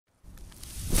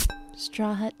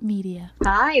Straw Hut Media.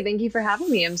 Hi, thank you for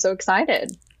having me. I'm so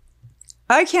excited.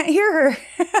 I can't hear her.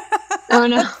 Oh,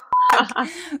 no.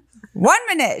 1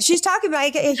 minute. She's talking about I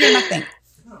hear nothing.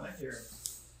 Oh, I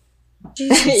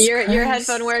hear Your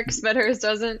headphone works, but hers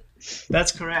doesn't.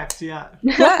 That's correct, yeah.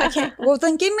 What? I can't. Well,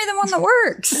 then give me the one that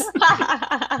works.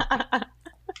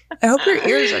 I hope your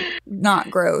ears are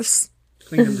not gross.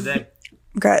 Cleaned them today.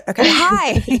 Good. Okay.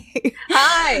 Hi.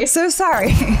 Hi. So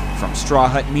sorry. From Straw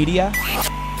Hut Media,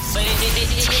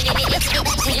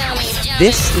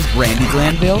 this is Brandy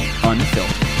Glanville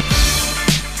Unfiltered.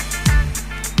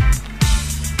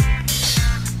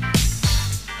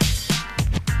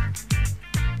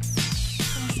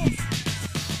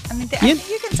 I mean, I think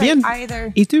you can say bien.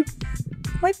 either. ¿Y tú?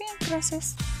 Muy bien,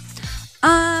 gracias.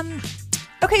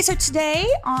 Okay, so today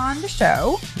on the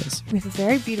show, Yes. we have a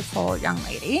very beautiful young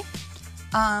lady.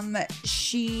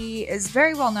 She is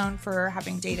very well known for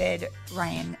having dated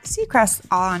Ryan Seacrest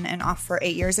on and off for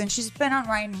 8 years, and she's been on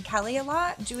Ryan and Kelly a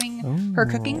lot, doing her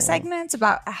cooking segments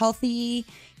about healthy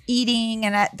eating,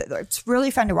 and it's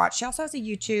really fun to watch. She also has a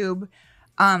YouTube,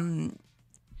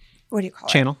 what do you call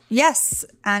it? Channel. Yes,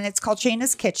 and it's called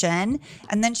Shayna's Kitchen,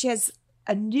 and then she has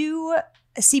a new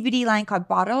CBD line called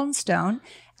Bottle and Stone.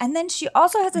 And then she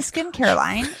also has a skincare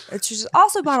line, which is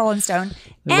also Bottle and Stone.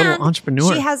 A little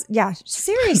entrepreneur. She has,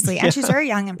 seriously. And she's very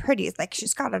young and pretty. It's like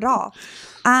she's got it all.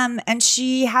 And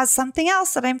she has something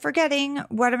else that I'm forgetting.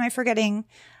 What am I forgetting?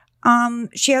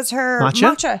 She has her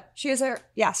matcha. She has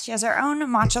her own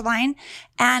matcha line.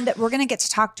 And we're going to get to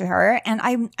talk to her. And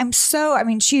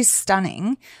she's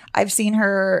stunning. I've seen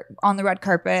her on the red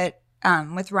carpet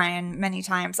with Ryan many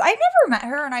times. I've never met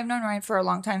her, and I've known Ryan for a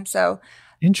long time. So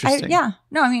Interesting.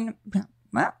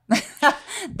 well,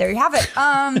 there you have it.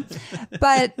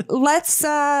 But let's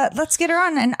get her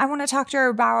on, and I want to talk to her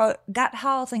about gut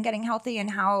health and getting healthy,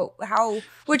 and how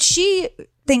what she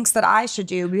thinks that I should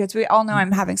do, because we all know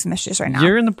I'm having some issues right now.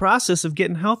 You're in the process of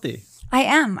getting healthy. I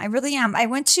am. I really am. I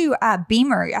went to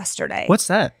Beamer yesterday. What's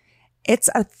that? It's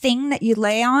a thing that you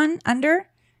lay on under,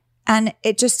 and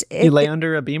You lay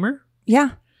under a beamer?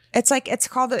 Yeah. It's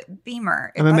called a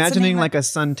Beamer. I'm imagining like a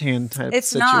suntan type it's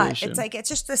situation. Not. It's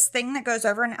just this thing that goes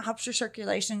over, and it helps your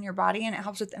circulation in your body, and it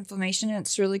helps with inflammation, and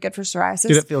it's really good for psoriasis.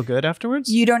 Did it feel good afterwards?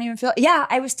 You don't even feel. Yeah,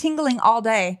 I was tingling all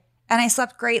day, and I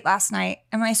slept great last night,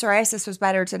 and my psoriasis was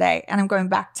better today, and I'm going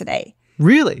back today.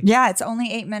 Really? Yeah, it's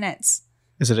only 8 minutes.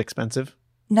 Is it expensive?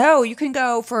 No, you can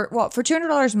go for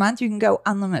 $200 a month. You can go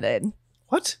unlimited.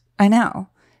 What? I know.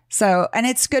 So, and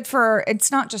it's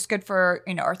not just good for,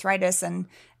 arthritis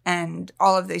and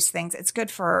all of these things. It's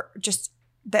good for just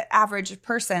the average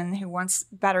person who wants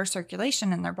better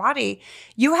circulation in their body.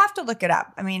 You have to look it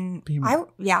up. I mean, Beamer.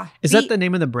 Is that the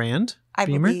name of the brand? I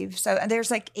Beamer? believe so. And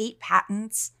there's like 8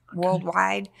 patents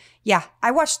worldwide. Yeah,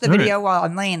 I watched the video while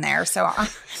I'm laying there, so I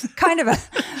kind of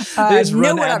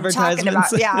know what I'm talking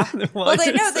about. Yeah, well,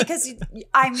 they know because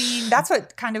that's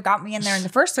what kind of got me in there in the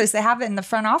first place. They have it in the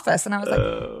front office, and I was like,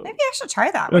 maybe I should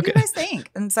try that. What do you guys think?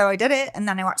 And so I did it, and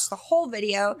then I watched the whole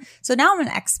video. So now I'm an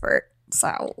expert. So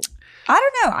I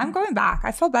don't know. I'm going back.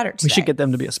 I feel better today. We should get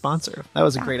them to be a sponsor. That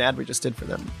was a great ad we just did for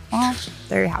them. Well,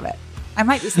 there you have it. I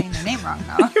might be saying their name wrong,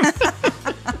 though.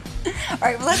 All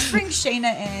right, well, let's bring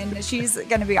Shayna in. She's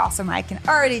going to be awesome. I can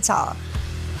already tell.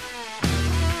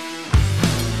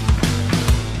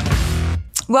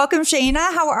 Welcome,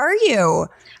 Shayna. How are you?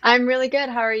 I'm really good.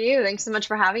 How are you? Thanks so much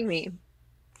for having me.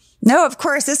 No, of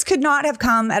course, this could not have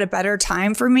come at a better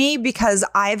time for me, because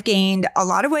I've gained a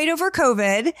lot of weight over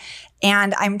COVID,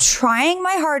 and I'm trying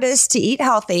my hardest to eat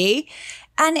healthy.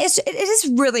 And it is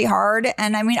really hard.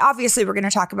 And I mean, obviously, we're going to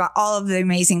talk about all of the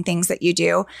amazing things that you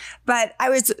do. But I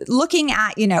was looking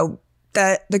at,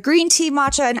 the green tea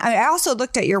matcha. And I also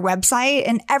looked at your website,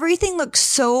 and everything looks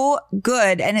so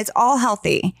good, and it's all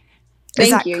healthy. Is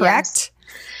that correct? Yes.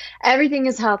 Everything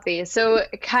is healthy. So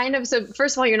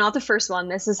first of all, you're not the first one.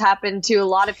 This has happened to a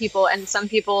lot of people, and some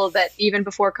people that even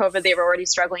before COVID, they were already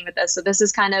struggling with this. So this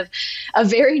is kind of a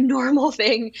very normal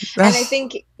thing. And I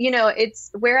think,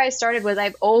 it's where I started was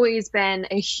I've always been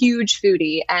a huge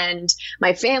foodie, and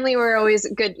my family were always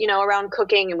good, around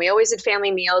cooking, and we always did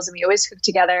family meals, and we always cooked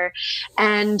together.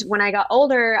 And when I got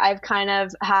older, I've kind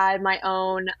of had my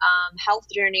own health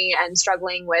journey and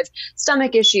struggling with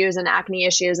stomach issues and acne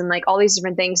issues and like all these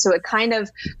different things. So it kind of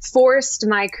forced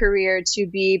my career to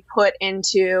be put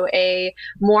into a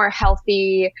more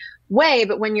healthy way.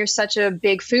 But when you're such a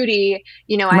big foodie,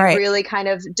 you know, I really kind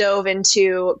of dove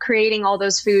into creating all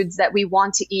those foods that we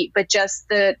want to eat, but just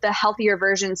the healthier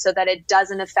version so that it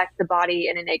doesn't affect the body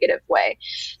in a negative way.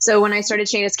 So when I started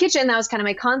Shayna's Kitchen, that was kind of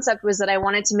my concept, was that I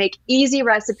wanted to make easy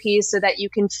recipes so that you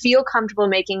can feel comfortable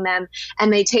making them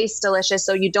and they taste delicious.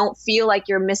 So you don't feel like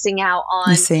you're missing out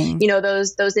on, you know,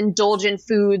 those indulgent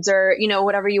foods or, you know,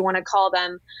 whatever you want to call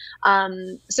them.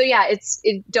 So yeah,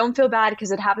 don't feel bad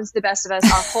because it happens to the best of us.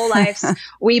 Our whole lives,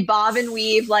 we bob and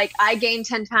weave. Like I gain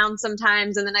 10 pounds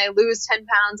sometimes and then I lose 10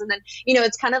 pounds. And then, you know,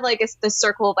 it's kind of like the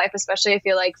circle of life, especially I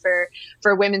feel like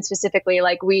for women specifically,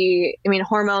 like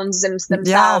hormones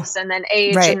themselves and then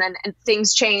age and then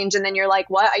things change. And then you're like,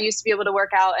 what? I used to be able to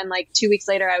work out. And like 2 weeks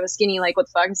later I was skinny. Like what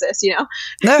the fuck is this, you know?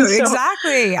 No, so,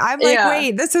 exactly. I'm like,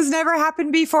 wait, this has never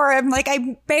happened before. I'm like,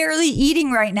 I'm barely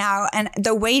eating right now and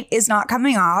the weight is not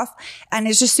coming off. And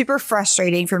it's just super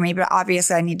frustrating for me. But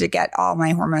obviously I need to get all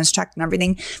my hormones checked and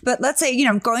everything. But let's say, you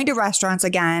know, I'm going to restaurants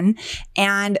again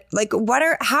and like,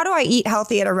 how do I eat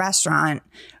healthy at a restaurant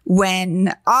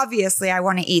when obviously I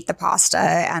want to eat the pasta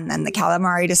and then the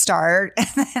calamari to start and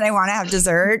then I want to have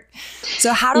dessert.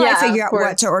 So how do I figure out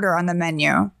what to order on the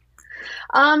menu?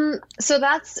 So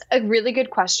that's a really good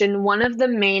question. One of the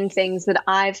main things that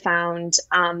I've found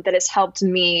that has helped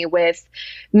me with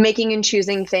making and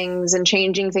choosing things and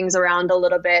changing things around a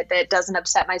little bit that doesn't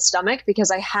upset my stomach,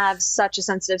 because I have such a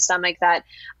sensitive stomach that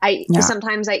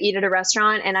sometimes I eat at a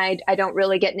restaurant and I don't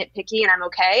really get nitpicky and I'm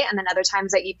okay. And then other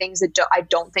times I eat things that I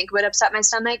don't think would upset my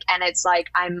stomach. And it's like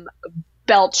I'm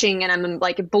belching and I'm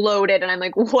like bloated and I'm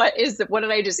like, what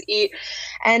did I just eat?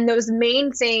 And those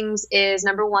main things is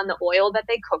number one, the oil that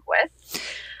they cook with.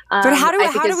 But how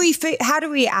do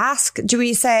we ask? Do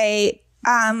we say,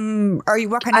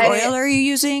 what kind of oil are you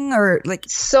using? Or like,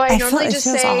 so I normally just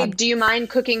say, do you mind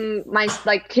cooking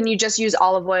can you just use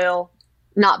olive oil,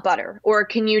 not butter? Or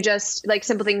can you just like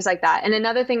simple things like that? And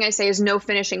another thing I say is no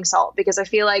finishing salt, because I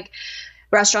feel like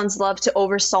restaurants love to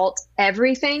oversalt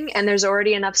everything and there's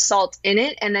already enough salt in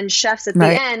it. And then chefs at the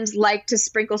end like to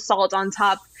sprinkle salt on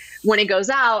top when it goes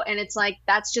out. And it's like,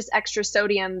 that's just extra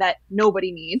sodium that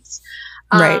nobody needs.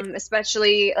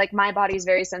 Especially like my body is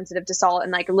very sensitive to salt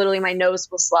and like literally my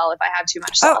nose will swell if I have too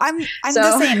much salt. I'm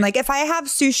the same. Like if I have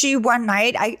sushi one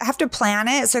night, I have to plan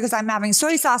it. So because I'm having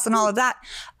soy sauce and all of that,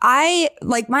 my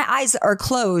eyes are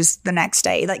closed the next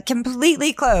day, like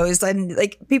completely closed. And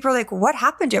like people are like, what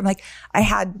happened to you? I'm like, I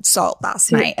had salt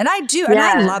last night. And I do. And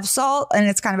I love salt and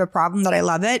it's kind of a problem that I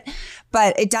love it,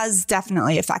 but it does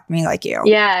definitely affect me like you.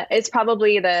 Yeah. It's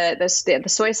probably the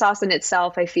soy sauce in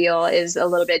itself, I feel, is a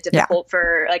little bit difficult for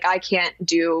like, I can't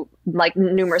do like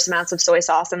numerous amounts of soy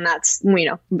sauce and that's, you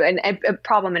know, a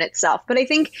problem in itself. But I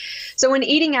think, so when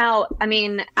eating out, I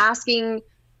mean, asking,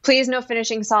 please no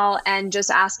finishing salt, and just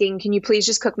asking, can you please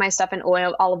just cook my stuff in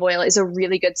olive oil is a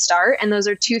really good start. And those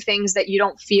are two things that you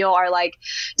don't feel are like,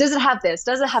 does it have this?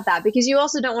 Does it have that? Because you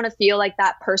also don't want to feel like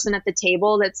that person at the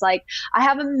table that's like, I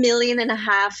have 1.5 million,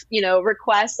 you know,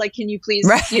 requests. Like, can you please,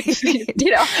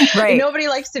 you know, nobody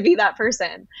likes to be that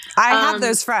person. I have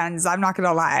those friends. I'm not going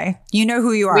to lie. You know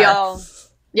who you are.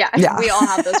 We all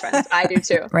have those friends. I do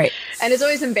too. Right. And it's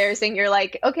always embarrassing. You're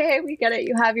like, okay, we get it.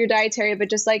 You have your dietary, but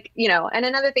just like, you know, and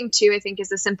another thing too, I think is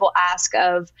the simple ask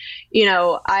of, you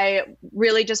know, I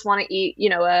really just want to eat, you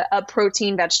know, a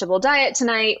protein vegetable diet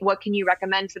tonight. What can you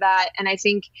recommend for that? And I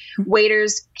think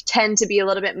waiters tend to be a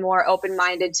little bit more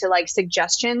open-minded to like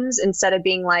suggestions instead of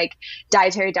being like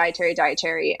dietary.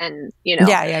 And, you know,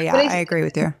 I agree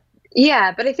with you.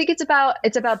 Yeah, but I think it's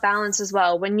about balance as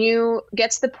well. When you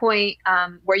get to the point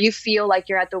where you feel like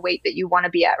you're at the weight that you want to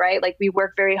be at, right? Like we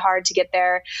work very hard to get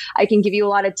there. I can give you a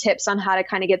lot of tips on how to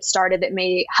kind of get started that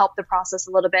may help the process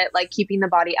a little bit, like keeping the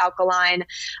body alkaline.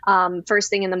 First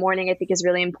thing in the morning, I think is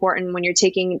really important when you're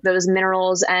taking those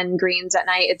minerals and greens at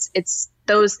night. It's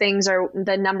those things are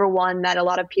the number one that a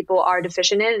lot of people are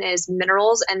deficient in is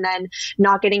minerals, and then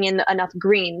not getting in enough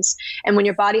greens. And when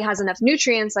your body has enough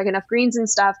nutrients, like enough greens and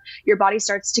stuff, your body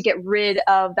starts to get rid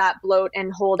of that bloat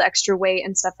and hold extra weight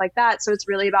and stuff like that. So it's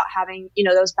really about having, you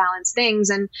know, those balanced things.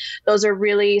 And those are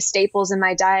really staples in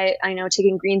my diet. I know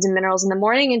taking greens and minerals in the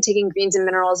morning and taking greens and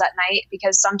minerals at night,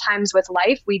 because sometimes with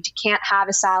life, we can't have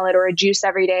a salad or a juice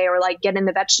every day or like get in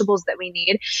the vegetables that we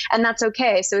need. And that's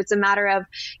okay. So it's a matter of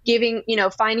giving, you know,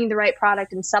 finding the right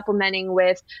product and supplementing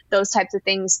with those types of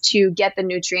things to get the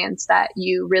nutrients that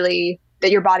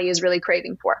your body is really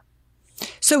craving for.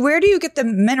 So where do you get the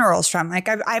minerals from? Like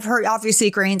I've heard obviously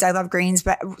greens. I love greens,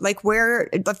 but like where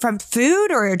from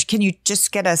food, or can you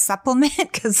just get a supplement?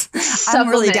 Because I'm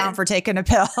really down for taking a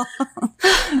pill.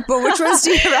 But which ones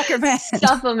do you recommend?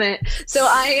 Supplement. So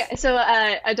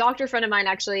a doctor friend of mine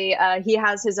actually, he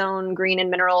has his own green and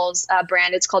minerals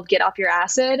brand. It's called Get Off Your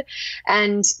Acid,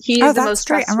 and he's the most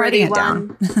trustworthy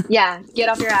one. Yeah, Get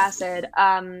Off Your Acid,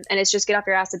 and it's just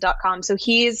getoffyouracid.com. So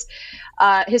his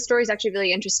story is actually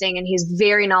really interesting, and he's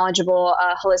very knowledgeable,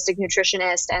 holistic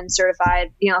nutritionist and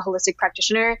certified, holistic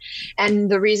practitioner. And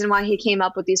the reason why he came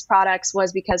up with these products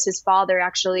was because his father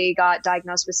actually got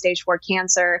diagnosed with stage 4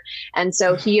 cancer, and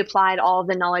so he applied all of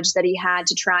the knowledge that he had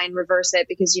to try and reverse it.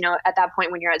 Because at that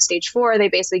point, when you're at stage 4, they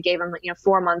basically gave him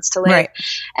 4 months to live. Right.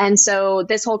 And so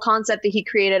this whole concept that he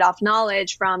created off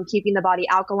knowledge from keeping the body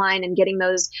alkaline and getting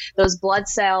those blood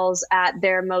cells at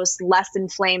their most less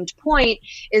inflamed point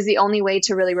is the only way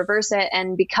to really reverse it.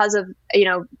 And because of,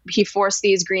 he forced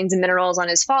these greens and minerals on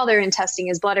his father and testing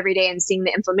his blood every day and seeing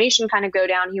the inflammation kind of go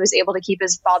down, he was able to keep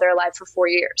his father alive for 4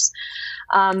 years.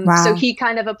 Wow. So he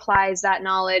kind of applies that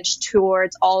knowledge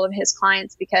towards all of his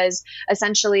clients, because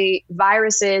essentially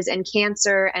viruses and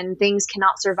cancer and things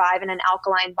cannot survive in an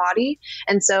alkaline body.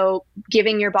 And so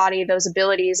giving your body those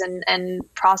abilities and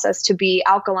process to be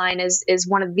alkaline is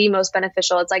one of the most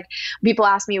beneficial. It's like people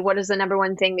ask me, what is the number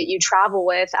one thing that you travel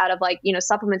with out of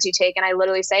supplements you take? And I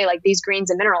literally say these greens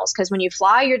and minerals, because when you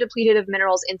fly, you're depleted of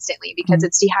minerals instantly because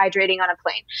it's dehydrating on a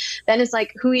plane. Then it's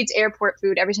like, who eats airport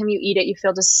food? Every time you eat it, you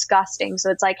feel disgusting. So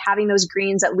it's like having those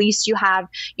greens, at least you have,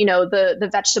 the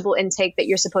vegetable intake that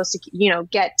you're supposed to,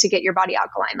 get your body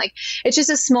alkaline. Like, it's just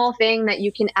a small thing that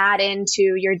you can add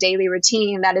into your daily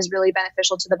routine that is really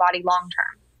beneficial to the body long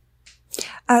term.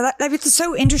 It's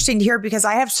so interesting to hear, because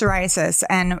I have psoriasis,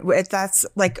 and that's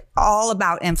like all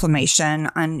about inflammation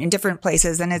in different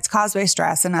places, and it's caused by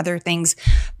stress and other things.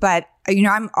 But,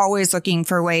 I'm always looking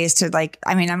for ways to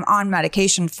I'm on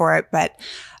medication for it, but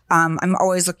I'm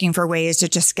always looking for ways to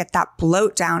just get that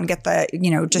bloat down, get the, to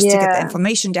get the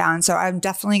inflammation down. So I'm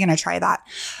definitely going to try that.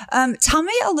 Tell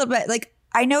me a little bit,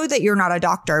 I know that you're not a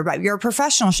doctor, but you're a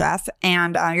professional chef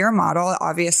and you're a model.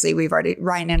 Obviously,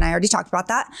 Ryan and I already talked about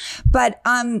that. But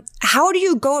how do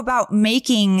you go about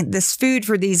making this food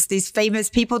for these famous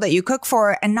people that you cook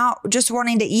for, and not just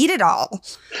wanting to eat it all?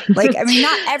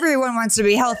 Not everyone wants to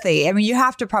be healthy. You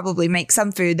have to probably make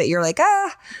some food that you're like,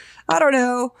 I don't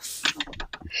know.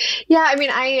 Yeah,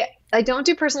 I don't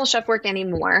do personal chef work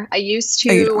anymore. I used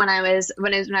to when I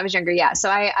was younger. Yeah. So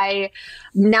I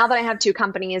now that I have 2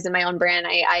 companies and my own brand,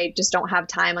 I just don't have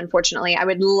time, unfortunately. I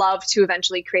would love to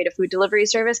eventually create a food delivery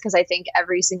service, because I think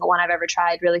every single one I've ever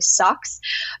tried really sucks.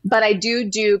 But I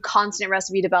do constant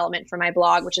recipe development for my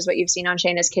blog, which is what you've seen on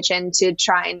Shayna's Kitchen, to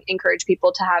try and encourage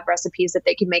people to have recipes that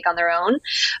they can make on their own.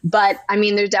 But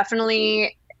there's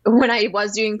definitely, when I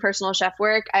was doing personal chef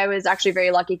work, I was actually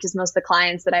very lucky, because most of the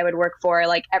clients that I would work for,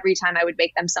 every time I would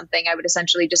make them something, I would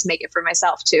essentially just make it for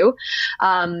myself too,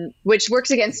 which works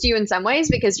against you in some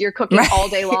ways, because you're cooking all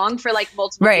day long for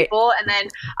multiple people. And then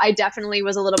I definitely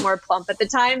was a little more plump at the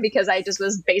time, because I just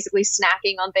was basically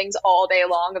snacking on things all day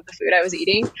long of the food I was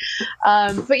eating.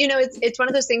 But it's one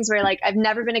of those things where I've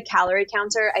never been a calorie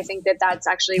counter. I think that's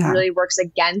actually really works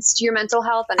against your mental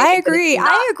health. And I agree.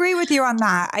 I agree with you on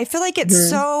that. I feel like it's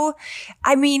so,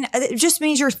 it just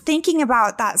means you're thinking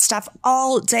about that stuff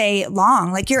all day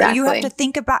long. You have to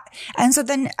think about, and so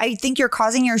then I think you're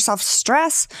causing yourself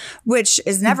stress, which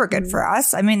is never good for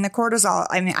us. The cortisol,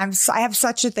 I have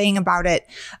such a thing about it.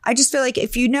 I just feel like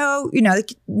if you know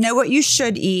what you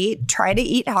should eat, try to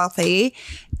eat healthy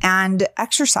and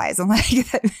exercise. And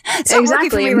it's not working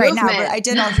for me right now, but I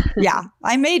did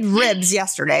I made ribs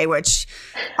yesterday, which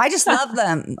I just love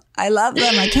them. I love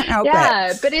them. I can't help it.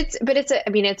 Yeah, but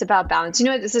it's about balance.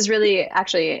 This is really,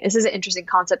 this is an interesting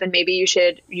concept, and maybe you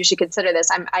should consider this.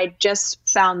 I just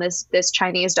found this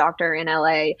Chinese doctor in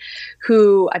LA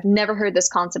who, I've never heard this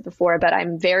concept before, but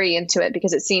I'm very into it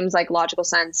because it seems like logical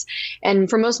sense. And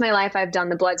for most of my life, I've done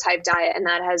the blood type diet, and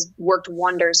that has worked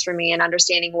wonders for me in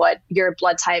understanding what your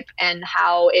blood type and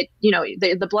how it,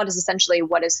 the blood is essentially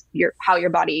how your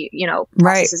body,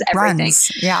 processes everything.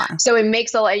 Runs. Yeah. So it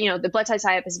makes the blood type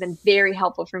diet has been very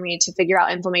helpful for me to figure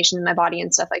out inflammation in my body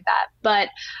and stuff like that. But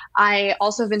I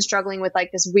also have been struggling with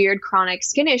this weird chronic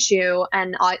skin issue,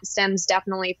 and it stems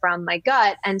definitely from my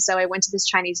gut. And so I went to this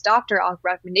Chinese doctor off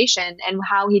recommendation, and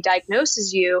how he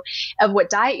diagnoses you of what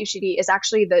diet you should eat is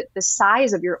actually the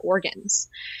size of your organs.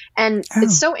 And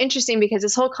it's so interesting, because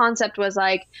this whole concept was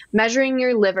measuring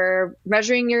your liver,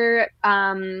 measuring your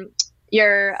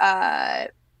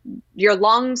your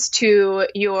lungs to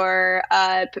your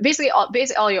basically all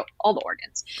the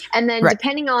organs, and then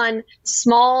depending on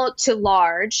small to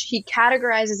large, he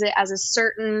categorizes it as a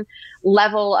certain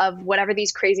level of whatever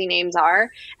these crazy names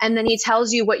are, and then he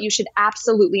tells you what you should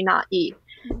absolutely not eat.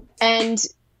 And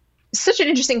such an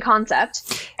interesting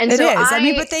concept. And it is. I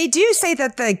mean, but they do say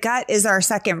that the gut is our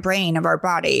second brain of our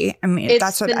body. I mean,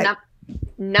 that's what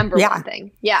number one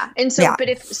thing. Yeah. And so, but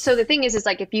the thing is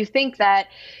like, if you think that,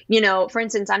 you know, for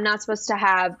instance, I'm not supposed to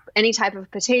have any type of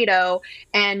potato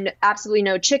and absolutely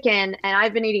no chicken, and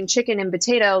I've been eating chicken and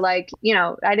potato, like, you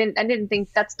know, I didn't think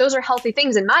those are healthy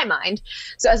things in my mind.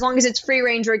 So as long as it's free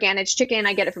range organic chicken,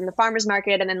 I get it from the farmer's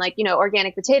market, and then like, you know,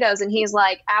 organic potatoes. And he's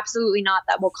like, absolutely not.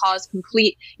 That will cause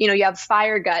complete, you know, you have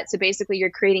fire gut. So basically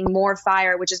you're creating more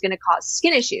fire, which is going to cause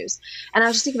skin issues. And I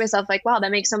was just thinking to myself, like, wow,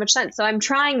 that makes so much sense. So I'm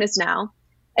trying this now.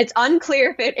 It's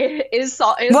unclear if it is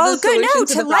well, good. No,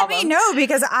 to let me know,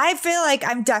 because I feel like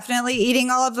I'm definitely eating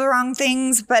all of the wrong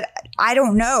things, but I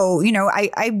don't know. You know,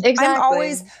 I'm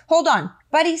always, hold on,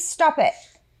 buddy, stop it.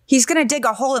 He's going to dig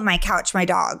a hole in my couch, my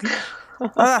dog.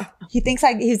 He thinks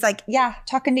he's like, yeah,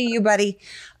 talking to you, buddy.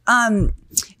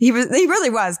 He really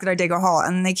was going to dig a hole,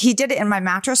 and like he did it in my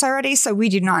mattress already. So we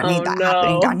do not need that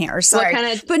happening down here. Sorry.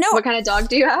 What kind of dog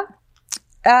do you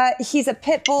have? He's a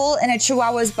pit bull in a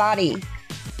Chihuahua's body.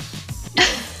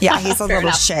 Yeah, he's a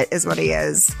little shit is what he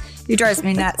is. He drives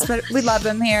me nuts, but we love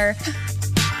him here.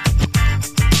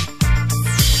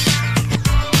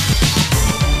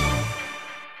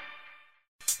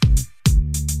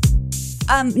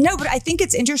 No, but I think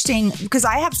it's interesting because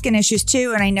I have skin issues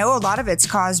too. And I know a lot of it's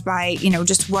caused by, you know,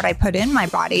 just what I put in my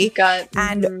body.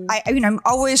 And I'm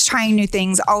always trying new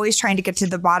things, always trying to get to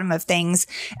the bottom of things.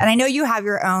 And I know you have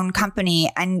your own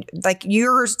company, and like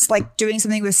you're like doing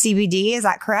something with CBD. Is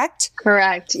that correct?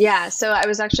 Correct. Yeah. So that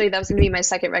was going to be my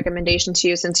second recommendation to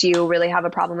you, since you really have a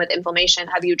problem with inflammation.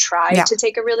 Have you tried to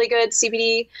take a really good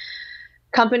CBD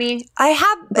company? I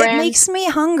have. Brand? It makes me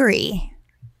hungry.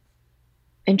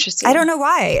 Interesting. I don't know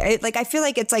why. I feel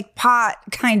like it's like pot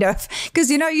kind of,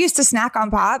 because, you know, I used to snack on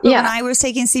pot, but when I was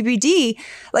taking CBD,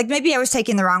 like maybe I was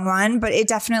taking the wrong one, but it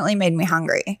definitely made me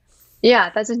hungry.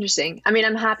 Yeah, that's interesting. I mean,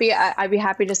 I'm happy. I'd be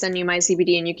happy to send you my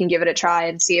CBD and you can give it a try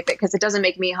and see if because it doesn't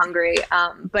make me hungry.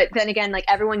 But then again, like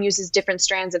everyone uses different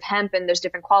strands of hemp and there's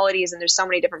different qualities and there's so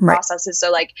many different processes.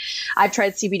 So like I've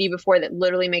tried CBD before that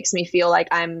literally makes me feel like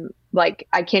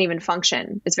I can't even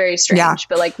function. It's very strange,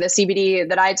 but like the CBD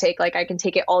that I take, like I can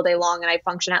take it all day long and I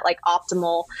function at like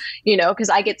optimal, you know,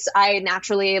 cause I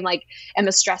naturally am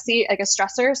a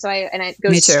stressor. So it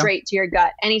goes straight to your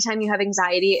gut. Anytime you have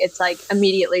anxiety, it's like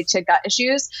immediately to gut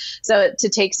issues. So to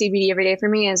take CBD every day for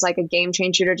me is like a game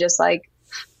changer to just like,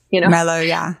 you know, mellow.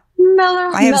 Yeah.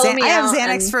 I have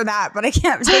Xanax for that, but I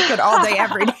can't take it all day,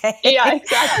 every day. Yeah,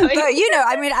 exactly. But you know,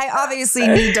 I mean, I obviously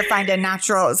need to find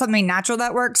something natural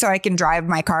that works so I can drive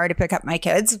my car to pick up my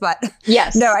kids. But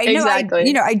yes, no, I know,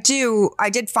 exactly. I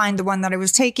did find the one that I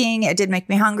was taking. It did make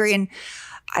me hungry. And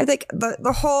I think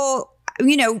the whole,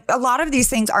 you know, a lot of these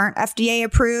things aren't FDA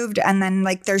approved. And then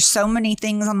like, there's so many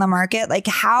things on the market. Like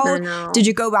how did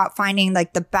you go about finding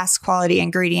like the best quality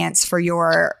ingredients for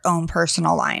your own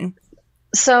personal line?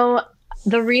 So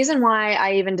the reason why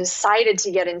I even decided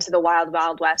to get into the wild,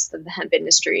 wild west of the hemp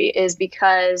industry is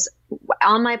because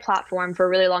on my platform for a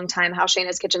really long time, how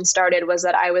Shayna's Kitchen started was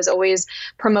that I was always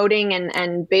promoting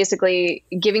and basically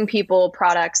giving people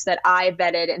products that I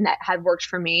vetted and that had worked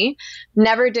for me.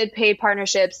 Never did paid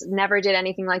partnerships, never did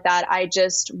anything like that. I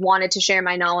just wanted to share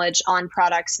my knowledge on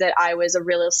products that I was a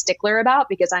real stickler about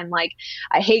because I'm like,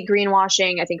 I hate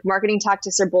greenwashing. I think marketing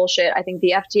tactics are bullshit. I think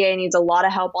the FDA needs a lot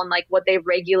of help on like what they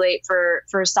regulate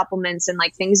for supplements and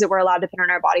like things that we're allowed to put in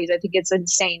our bodies. I think it's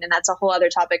insane. And that's a whole other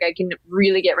topic I can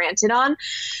really get ranted on.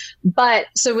 But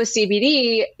so with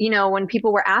CBD, you know, when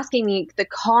people were asking me the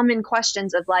common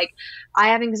questions of like, I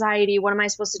have anxiety, what am I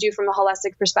supposed to do from a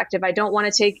holistic perspective? I don't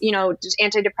want to take, you know, just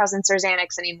antidepressants or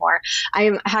Xanax anymore.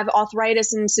 I have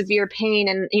arthritis and severe pain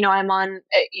and, you know, I'm on,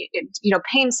 you know,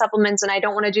 pain supplements and I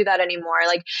don't want to do that anymore.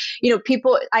 Like, you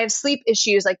know, I have sleep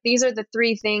issues. Like these are the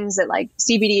three things that like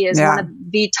CBD is one of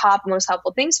the top most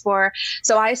helpful things for.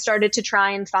 So I started to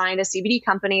try and find a CBD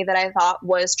company that I thought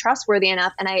was trustworthy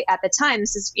enough. And at the time,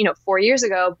 this is, you know, 4 years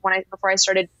ago before I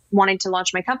started wanting to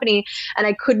launch my company, and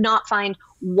I could not find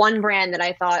one brand that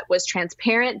I thought was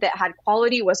transparent, that had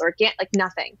quality, was organic, like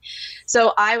nothing.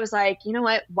 So I was like, you know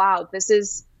what? Wow, this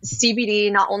is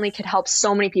CBD not only could help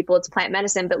so many people, it's plant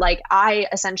medicine, but like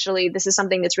this is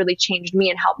something that's really changed me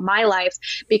and helped my life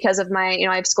because of my,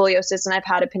 I have scoliosis and I've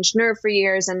had a pinched nerve for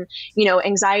years, and,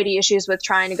 anxiety issues with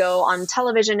trying to go on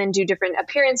television and do different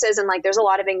appearances. And like, there's a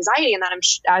lot of anxiety in that,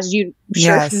 as you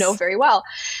know very well.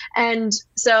 And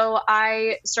so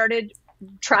I started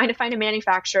trying to find a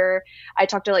manufacturer. I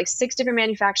talked to like 6 different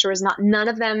manufacturers. None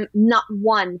of them, not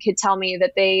one could tell me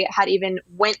that they had even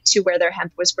went to where their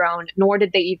hemp was grown, nor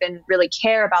did they even really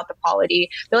care about the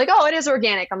quality. They're like, oh, it is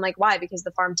organic. I'm like, why? Because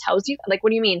the farm tells you? Like, what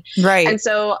do you mean? Right. And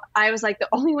so I was like, the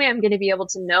only way I'm going to be able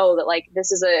to know that like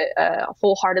this is a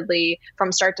wholeheartedly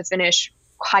from start to finish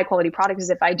high quality product is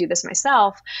if I do this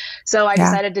myself. So I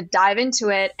decided to dive into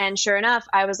it. And sure enough,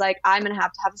 I was like, I'm going to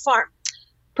have a farm.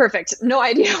 Perfect. No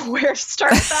idea where to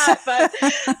start with that, but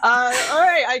all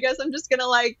right, I guess I'm just gonna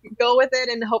like go with it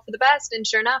and hope for the best. And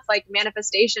sure enough, like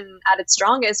manifestation at its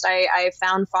strongest, I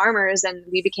found farmers and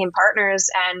we became partners,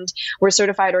 and we're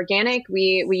certified organic.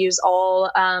 We use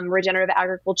all regenerative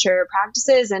agriculture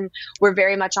practices, and we're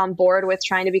very much on board with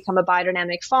trying to become a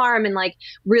biodynamic farm and like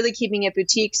really keeping it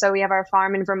boutique. So we have our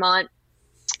farm in Vermont.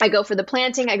 I go for the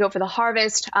planting, I go for the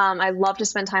harvest. I love to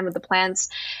spend time with the plants.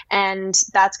 And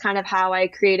that's kind of how I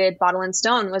created Bottle and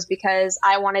Stone, was because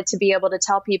I wanted to be able to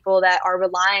tell people that are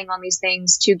relying on these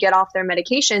things to get off their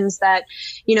medications that,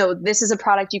 this is a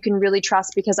product you can really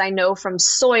trust, because I know from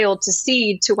soil to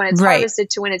seed to when it's harvested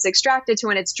to when it's extracted to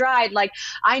when it's dried, like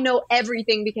I know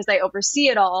everything because I oversee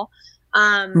it all.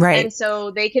 And so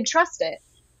they could trust it.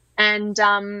 And,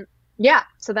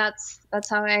 so that's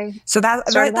how I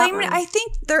started that one. I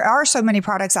think there are so many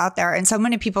products out there, and so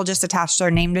many people just attach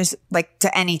their name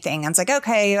to anything. And it's like,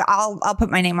 okay, I'll put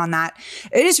my name on that.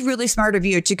 It is really smart of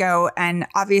you to go, and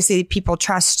obviously people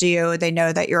trust you. They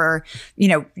know that you're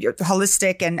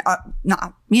holistic and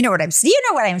not, you know what I'm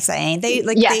saying.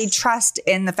 They trust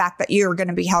in the fact that you're going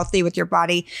to be healthy with your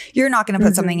body. You're not going to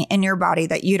put something in your body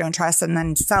that you don't trust and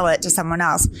then sell it to someone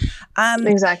else.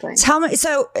 Exactly. Tell me,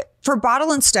 so for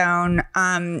Bottle and Stone,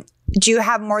 do you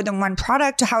have more than one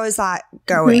product? How is that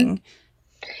going?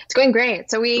 It's going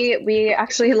great. So we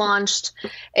actually launched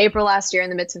April last year in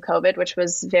the midst of COVID, which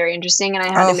was very interesting. And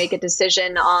I had to make a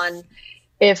decision on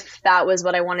if that was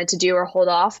what I wanted to do or hold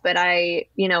off. But I,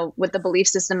 with the belief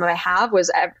system that I have, was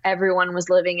everyone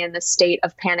was living in this state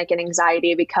of panic and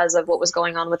anxiety because of what was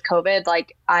going on with COVID.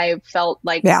 Like I felt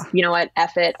like, you know what,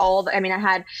 F it. I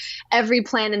had every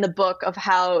plan in the book of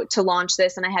how to launch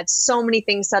this. And I had so many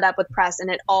things set up with press,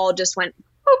 and it all just went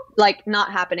like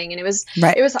not happening. And it was,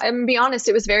 I'm gonna be honest,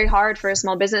 it was very hard for a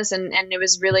small business. And it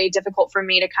was really difficult for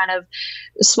me to kind of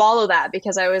swallow that,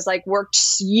 because I was like worked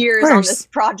years on this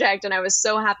project, and I was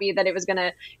so happy that it was going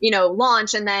to,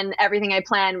 launch. And then everything I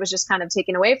planned was just kind of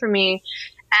taken away from me.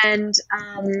 And,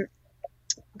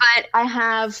 but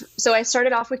I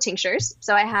started off with tinctures.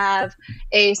 So I have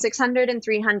a 600 and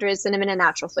 300 cinnamon and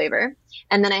natural flavor.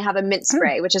 And then I have a mint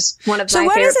spray, which is one of my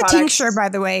favorite products. So what is a tincture, by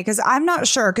the way? Because I'm not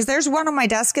sure. Because there's one on my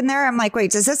desk in there. I'm like,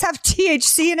 wait, does this have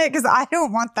THC in it? Because I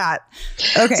don't want that.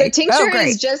 Okay. So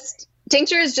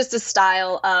tincture is just a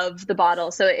style of the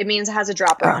bottle. So it means it has a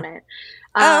dropper on it.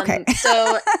 Okay.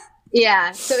 So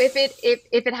yeah. So if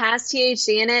it has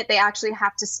THC in it, they actually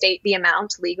have to state the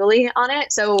amount legally on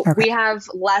it. So we have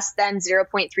less than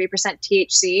 0.3%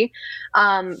 THC.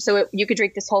 So you could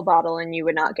drink this whole bottle and you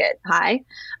would not get high.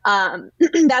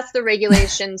 That's the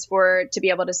regulations to be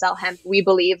able to sell hemp. We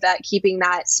believe that keeping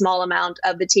that small amount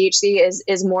of the THC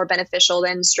is more beneficial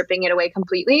than stripping it away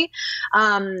completely.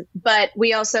 But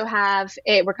we also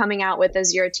we're coming out with a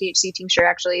 0 THC tincture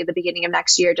actually at the beginning of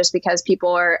next year, just because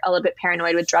people are a little bit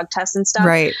paranoid with drug tests and stuff.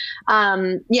 Right.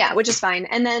 Which is fine.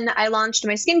 And then I launched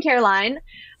my skincare line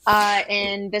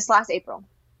in this last April.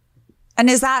 And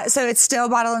is that, so it's still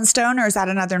Bottle and Stone, or is that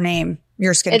another name?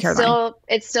 Your skincare line?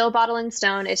 It's still Bottle and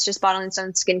Stone. It's just Bottle and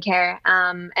Stone skincare.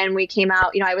 And we came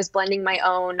out, I was blending my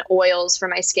own oils for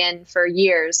my skin for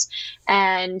years,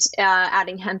 and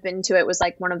adding hemp into it was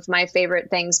like one of my favorite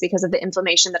things because of the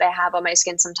inflammation that I have on my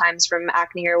skin sometimes from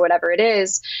acne or whatever it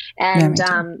is. And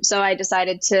so I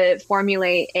decided to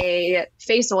formulate a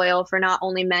face oil for not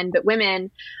only men, but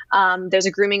women. There's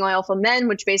a grooming oil for men,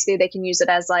 which basically they can use it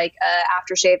as like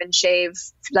aftershave and shave,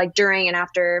 like during and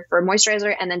after, for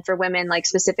moisturizer. And then for women, like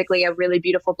specifically a really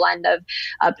beautiful blend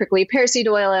of prickly pear seed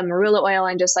oil and marula oil,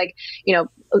 and just like,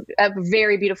 a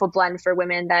very beautiful blend for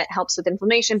women that helps with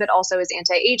inflammation, but also is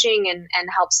anti-aging and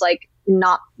helps like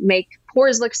not make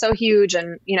pores look so huge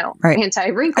and,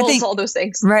 anti-wrinkles, all those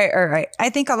things. Right. I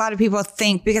think a lot of people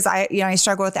think, because I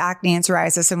struggle with acne and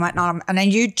psoriasis and whatnot,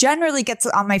 and you generally get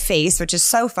on my face, which is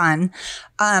so fun.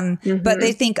 But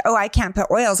they think, oh, I can't put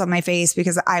oils on my face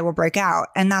because I will break out.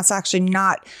 And that's actually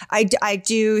not, I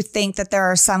do think that there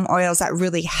are some oils that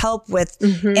really help with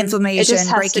inflammation, it just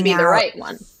has breaking to be out. The right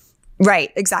one.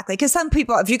 Right, exactly. Because some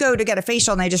people, if you go to get a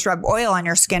facial and they just rub oil on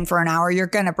your skin for an hour, you're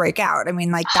going to break out. I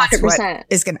mean, like that's 100%. what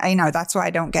is going to, that's why I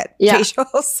don't get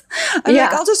facials. I'm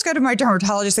like, I'll just go to my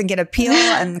dermatologist and get a peel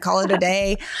and call it a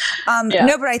day.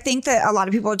 No, but I think that a lot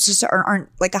of people just aren't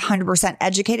like 100%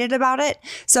 educated about it.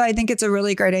 So I think it's a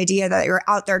really great idea that you're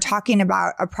out there talking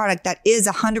about a product that is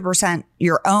 100%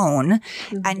 your own.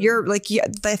 And you're like,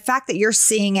 the fact that you're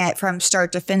seeing it from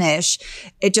start to finish,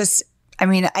 it just,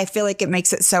 I feel like it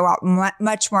makes it so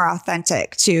much more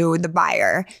authentic to the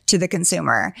buyer, to the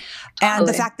consumer. And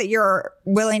the fact that you're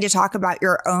willing to talk about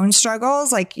your own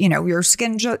struggles, like, your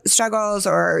skin struggles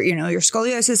or, your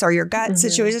scoliosis or your gut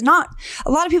situation. Not a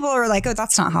lot of people are like, oh,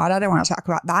 that's not hot. I don't want to talk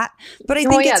about that. But I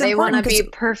think they want to be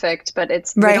perfect, but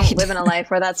we don't live in a life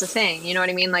where that's a thing. You know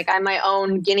what I mean? Like I'm my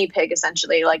own guinea pig,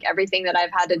 essentially. Like everything that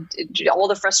I've had to, all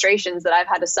the frustrations that I've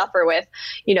had to suffer with,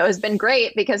 has been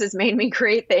great because it's made me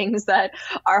create things that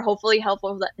are hopefully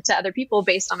helpful to other people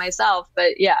based on myself.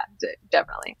 But yeah,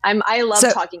 definitely. I love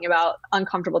talking about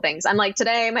uncomfortable things. I'm like,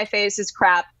 today my face is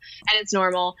crap and it's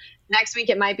normal. Next week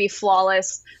it might be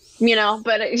flawless,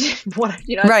 but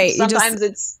sometimes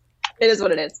it is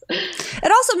what it is. It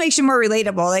also makes you more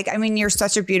relatable. Like, you're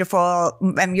such a beautiful,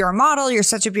 you're a model, you're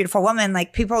such a beautiful woman.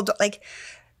 Like people like,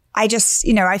 I just,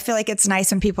 I feel like it's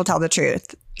nice when people tell the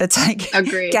truth. It's like,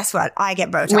 agreed. Guess what? I get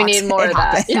Botox. We need more of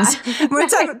that. Yeah. When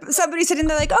somebody's sitting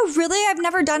there like, oh, really? I've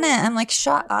never done it. I'm like,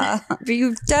 shut up.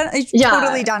 You've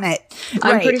totally done it.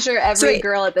 I'm pretty sure every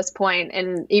girl at this point,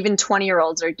 and even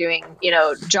 20-year-olds are doing,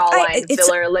 jawline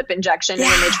filler, lip injection. And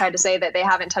then they try to say that they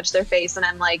haven't touched their face. And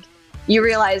I'm like, you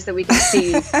realize that we can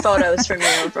see photos from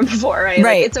you from before, right?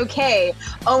 Like, it's okay.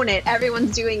 Own it.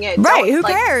 Everyone's doing it. Right. Who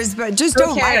cares? But just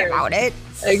don't lie about it.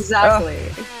 Exactly.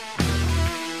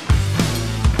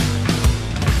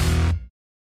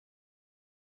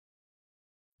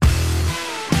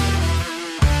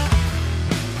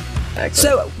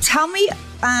 So tell me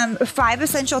 5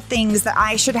 essential things that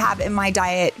I should have in my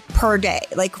diet per day,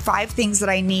 like 5 things that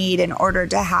I need in order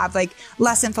to have like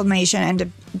less inflammation and to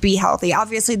be healthy.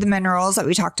 Obviously the minerals that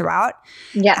we talked about.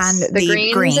 Yes. And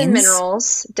the greens and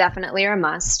minerals definitely are a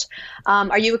must.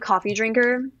 Are you a coffee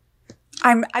drinker?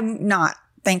 I'm not,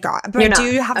 thank God. But I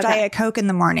do have Diet Coke in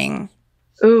the morning.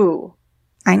 Ooh.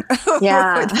 I know.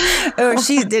 Yeah. Oh,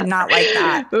 she did not like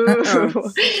that.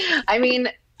 Ooh.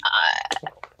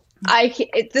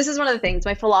 This is one of the things.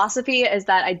 My philosophy is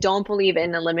that I don't believe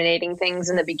in eliminating things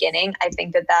in the beginning. I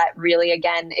think that really,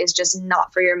 again, is just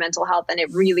not for your mental health, and it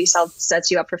really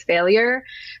sets you up for failure.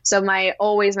 So my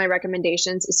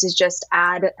recommendations is to just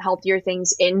add healthier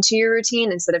things into your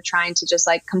routine instead of trying to just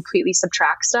like completely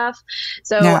subtract stuff.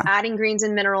 So adding greens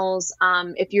and minerals,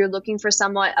 if you're looking for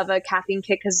somewhat of a caffeine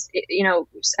kick, because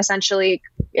essentially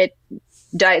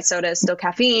diet soda is still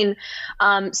caffeine,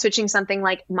 switching something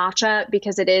like matcha,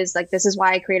 because it is like, this is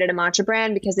why I created a matcha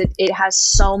brand, because it has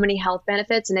so many health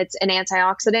benefits, and it's an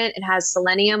antioxidant. It has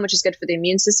selenium, which is good for the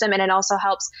immune system. And it also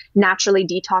helps naturally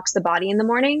detox the body in the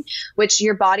morning, which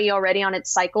your body already on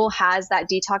its cycle has that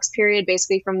detox period,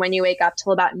 basically from when you wake up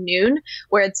till about noon,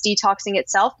 where it's detoxing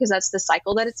itself, because that's the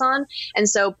cycle that it's on. And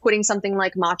so putting something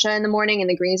like matcha in the morning and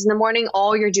the greens in the morning,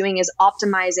 all you're doing is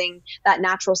optimizing that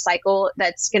natural cycle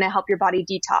that's going to help your body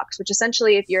detox, which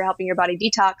essentially, if you're helping your body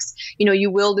detox,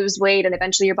 you will lose weight, and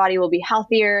eventually your body will be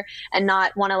healthier and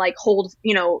not want to like hold,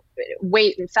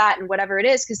 weight and fat and whatever it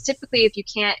is. Because typically if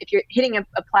you're hitting a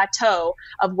plateau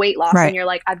of weight loss and you're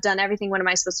like, I've done everything, what am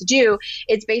I supposed to do?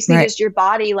 It's basically just your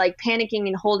body like panicking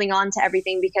and holding on to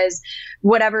everything, because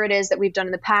whatever it is that we've done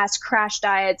in the past, crash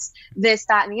diets, this,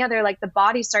 that, and the other, like the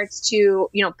body starts to,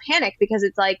 panic, because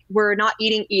it's like, we're not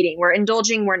eating, we're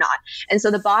indulging, we're not. And so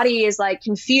the body is like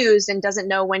confused and doesn't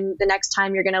know when the next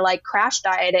time you're going to like crash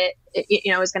diet it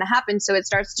is going to happen. So it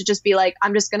starts to just be like,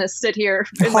 I'm just going to sit here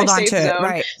in my safe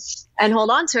zone and hold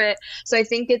on to it. So I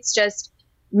think it's just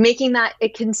making that a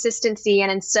consistency. And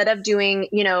instead of doing,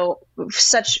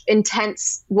 such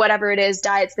intense, whatever it is,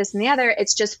 diets, this and the other,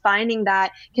 it's just finding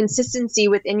that consistency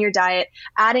within your diet,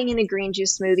 adding in a green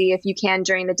juice smoothie if you can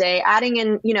during the day, adding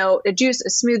in, a juice, a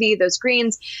smoothie, those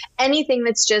greens, anything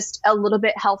that's just a little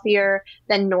bit healthier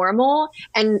than normal.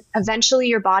 And eventually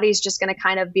your body's just going to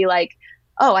kind of be like,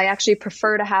 oh, I actually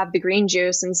prefer to have the green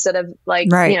juice instead of like,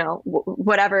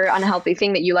 whatever unhealthy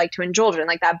thing that you like to indulge in,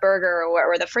 like that burger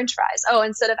or the French fries. Oh,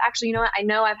 instead of actually, you know what, I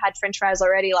know I've had French fries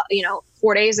already,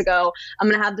 4 days ago, I'm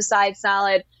going to have the side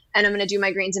salad and I'm going to do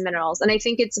my greens and minerals. And I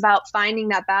think it's about finding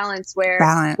that balance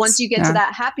where once you get to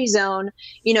that happy zone,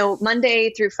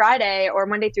 Monday through Friday or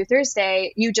Monday through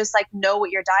Thursday, you just like know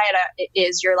what your diet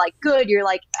is. You're like good. You're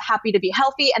like happy to be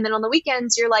healthy. And then on the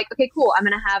weekends, you're like, okay, cool. I'm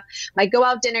going to have my go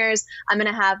out dinners. I'm going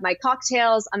to have my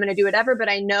cocktails. I'm going to do whatever. But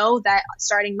I know that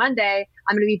starting Monday,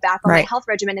 I'm going to be back on my health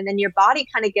regimen. And then your body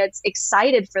kind of gets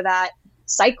excited for that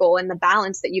cycle and the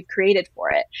balance that you've created for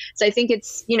it. So I think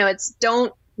it's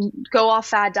don't go off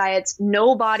fad diets.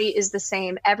 Nobody is the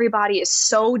same. Everybody is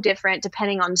so different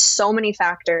depending on so many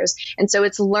factors. And so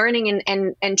it's learning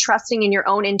and trusting in your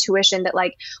own intuition that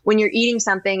like when you're eating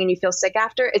something and you feel sick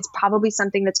after, it's probably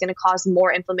something that's going to cause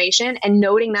more inflammation, and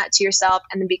noting that to yourself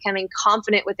and then becoming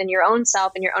confident within your own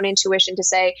self and your own intuition to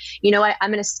say, you know what, I'm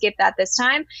going to skip that this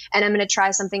time and I'm going to try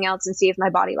something else and see if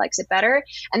my body likes it better.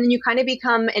 And then you kind of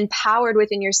become empowered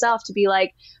within yourself to be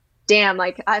like, damn,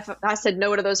 like I said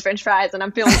no to those French fries and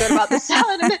I'm feeling good about the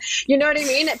salad. You know what I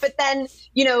mean? But then,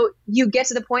 you get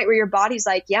to the point where your body's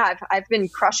like, yeah, I've been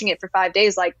crushing it for 5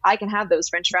 days. Like I can have those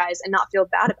French fries and not feel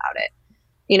bad about it.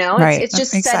 It's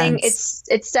just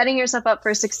it's setting yourself up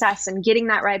for success and getting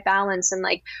that right balance and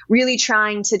like really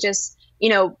trying to just,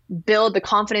 build the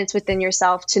confidence within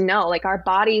yourself to know, like our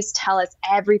bodies tell us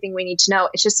everything we need to know.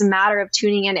 It's just a matter of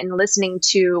tuning in and listening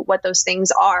to what those things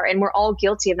are. And we're all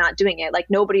guilty of not doing it. Like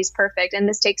nobody's perfect and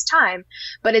this takes time,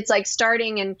 but it's like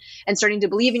starting and starting to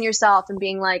believe in yourself and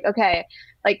being like, okay,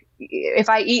 like if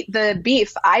I eat the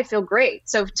beef, I feel great.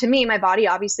 So to me, my body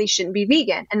obviously shouldn't be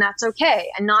vegan, and that's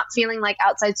okay. And not feeling like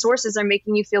outside sources are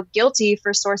making you feel guilty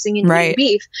for sourcing and eating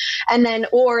beef. And then,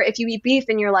 or if you eat beef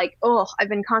and you're like, oh, I've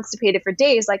been constipated for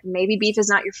days, like maybe beef is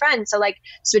not your friend. So like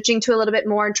switching to a little bit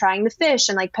more and trying the fish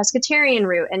and like pescatarian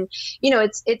route. And,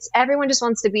 it's everyone just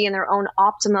wants to be in their own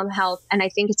optimum health. And I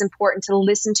think it's important to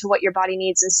listen to what your body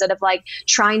needs instead of like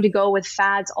trying to go with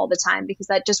fads all the time, because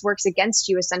that just works against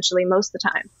you essentially most of the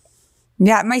time.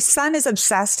 Yeah, my son is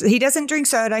obsessed. He doesn't drink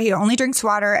soda. He only drinks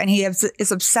water, and he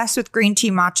is obsessed with green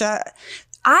tea matcha.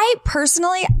 I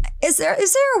personally, is there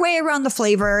a way around the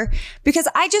flavor? Because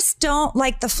I just don't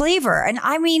like the flavor. And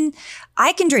I mean,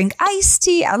 I can drink iced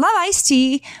tea. I love iced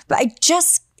tea, but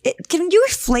can you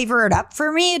flavor it up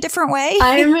for me a different way?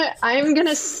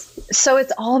 So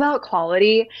it's all about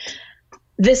quality.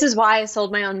 This is why I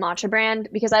sold my own matcha brand,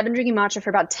 because I've been drinking matcha for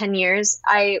about 10 years.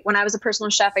 When I was a personal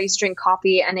chef, I used to drink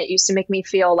coffee and it used to make me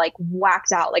feel like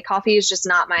whacked out. Like coffee is just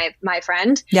not my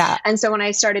friend. Yeah. And so when I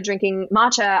started drinking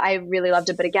matcha, I really loved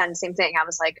it. But again, same thing. I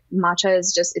was like, matcha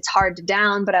is just, it's hard to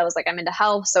down, but I was like, I'm into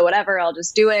health. So whatever, I'll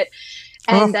just do it.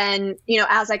 And then,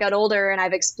 as I got older and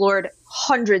I've explored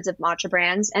hundreds of matcha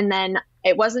brands, and then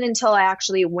it wasn't until I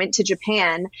actually went to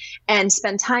Japan and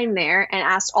spent time there and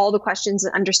asked all the questions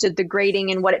and understood the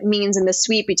grading and what it means and the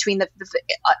sweet between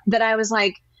that I was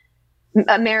like,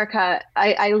 America,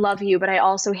 I love you, but I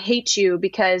also hate you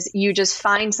because you just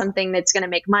find something that's going to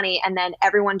make money and then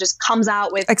everyone just comes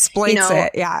out with exploits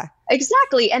it. Yeah,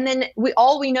 exactly. And then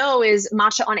all we know is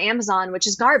matcha on Amazon, which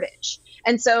is garbage.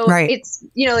 And so it's,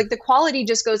 like the quality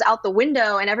just goes out the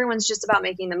window and everyone's just about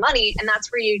making the money. And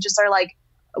that's where you just are like,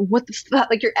 what the fuck?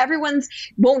 Like everyone's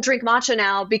won't drink matcha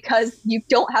now because you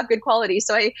don't have good quality.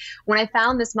 So when I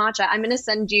found this matcha, I'm going to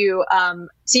send you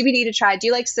CBD to try. Do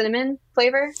you like cinnamon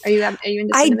flavor? Are you into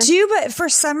cinnamon? I do, but for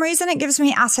some reason it gives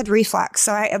me acid reflux.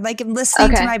 So I like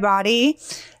listening to my body.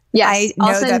 Yes,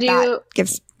 I'll send you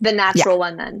gives the natural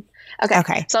one then.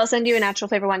 Okay. So I'll send you a natural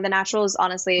flavor one. The natural is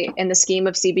honestly, in the scheme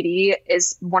of CBD,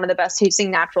 is one of the best tasting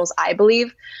naturals, I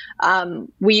believe.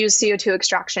 We use CO2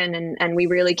 extraction and we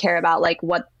really care about like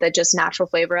what the just natural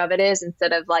flavor of it is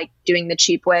instead of like doing the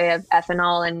cheap way of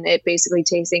ethanol and it basically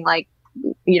tasting like,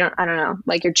 I don't know,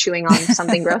 like you're chewing on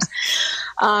something gross.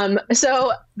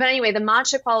 But anyway, the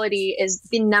matcha quality is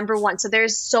the number one. So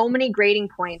there's so many grading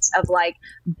points of like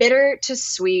bitter to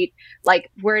sweet,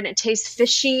 like where it tastes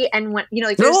fishy. And when,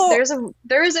 like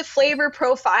there is a flavor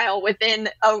profile within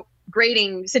a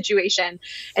grading situation.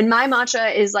 And my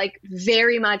matcha is like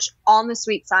very much on the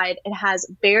sweet side. It has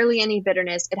barely any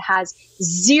bitterness. It has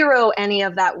zero any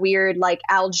of that weird, like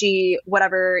algae,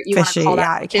 whatever you want to call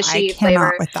that, fishy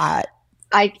flavor. With that.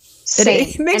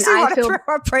 It makes me want to throw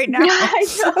up right now. Yeah, I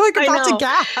feel like I'm about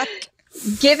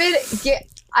to gag.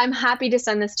 I'm happy to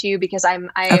send this to you because I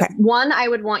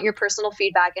would want your personal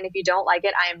feedback. And if you don't like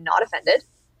it, I am not offended.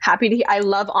 happy to. I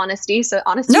love honesty, so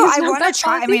honesty. No, is I not want to that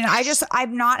try. healthy. I mean,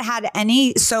 I've not had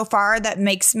any so far that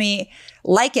makes me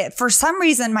like it. For some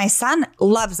reason, my son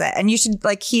loves it, and you should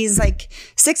he's like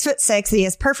 6'6". He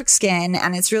has perfect skin,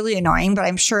 and it's really annoying. But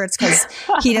I'm sure it's because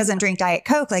he doesn't drink Diet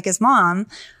Coke like his mom.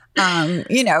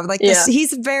 This,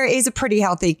 he's a pretty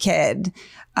healthy kid.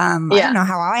 I don't know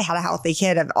how I had a healthy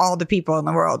kid of all the people in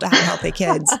the world to have healthy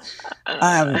kids.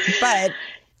 But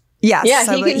yes, yeah,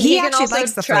 so he actually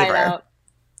likes the flavor.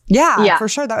 Yeah, for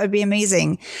sure. That would be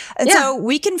amazing. And so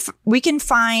we can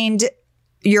find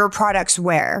your products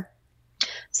where?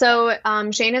 So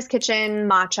Shayna's Kitchen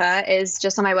Matcha is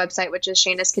just on my website, which is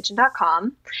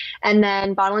shaynaskitchen.com. And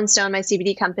then Bottle and Stone, my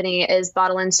CBD company, is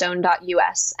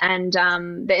bottleandstone.us. And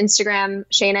the Instagram,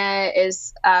 Shayna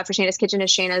is, for Shayna's Kitchen,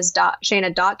 is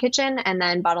Shayna.kitchen. And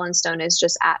then Bottle and Stone is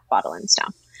just at Bottle and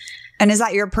Stone. And is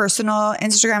that your personal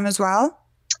Instagram as well?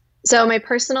 So my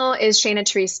personal is Shayna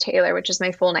Terese Taylor, which is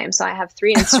my full name. So I have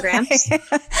 3 Instagrams.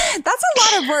 That's a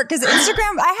lot of work because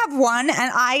Instagram, I have one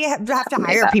and I have to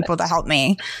hire people to help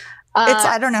me.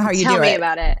 I don't know how you do it. Tell me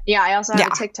about it. Yeah, I also have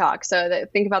a TikTok. So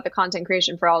think about the content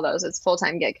creation for all those. It's a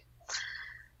full-time gig.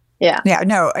 Yeah. Yeah.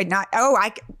 No,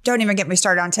 I don't even get me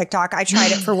started on TikTok. I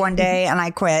tried it for one day and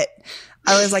I quit.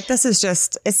 I was like, this is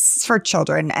it's for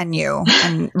children and you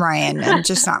and Ryan and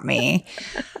just not me.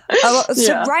 So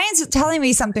Ryan's telling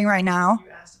me something right now.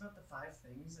 You asked about the 5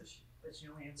 things that she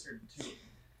only answered 2.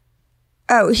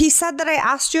 Oh, he said that I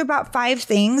asked you about 5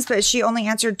 things, but she only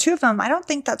answered 2 of them. I don't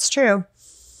think that's true.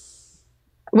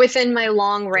 Within my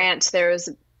long rant, there was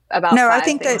about 5 I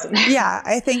think things.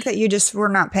 I think that you just were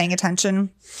not paying attention.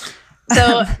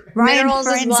 So Ryan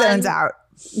is one. zones out.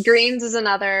 Greens is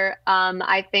another.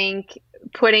 I think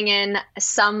putting in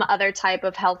some other type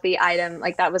of healthy item,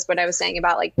 like that was what I was saying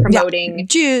about promoting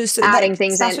juice, adding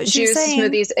things in, juice,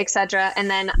 smoothies, etc. And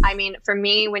then, I mean, for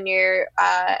me, when you're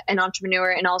an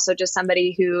entrepreneur and also just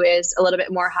somebody who is a little bit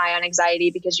more high on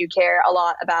anxiety because you care a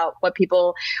lot about what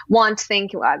people want,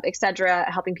 think,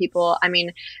 etc., helping people. I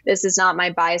mean, this is not my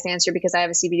biased answer because I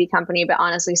have a CBD company, but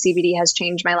honestly, CBD has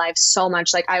changed my life so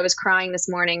much. Like I was crying this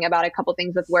morning about a couple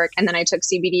things with work, and then I took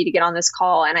CBD to get on this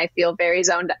call, and I feel very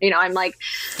zoned. I'm like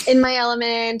in my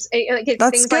element. That's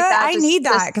things good. like that. I need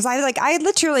that because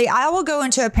I will go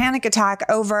into a panic attack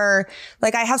over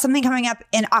I have something coming up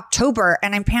in October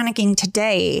and I'm panicking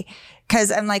today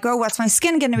because I'm like, oh, what's my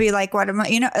skin going to be like? What am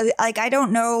I, I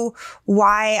don't know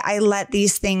why I let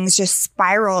these things just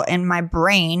spiral in my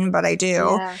brain, but I do.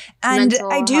 Yeah. And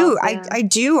Mental I do, health, I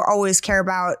do always care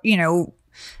about,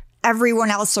 everyone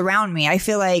else around me. I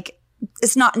feel like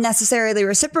it's not necessarily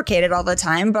reciprocated all the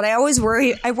time, but I always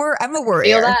worry. I'm a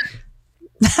worrier. Feel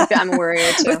that? I'm a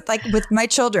worrier too. with my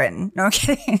children. No, I'm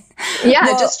kidding. Yeah,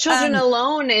 just children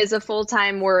alone is a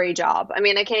full-time worry job. I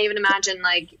mean, I can't even imagine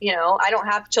I don't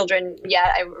have children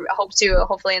yet. I hope to,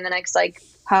 hopefully in the next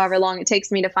however long it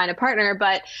takes me to find a partner.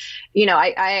 But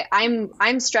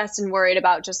I'm stressed and worried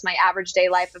about just my average day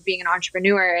life of being an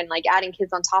entrepreneur, and adding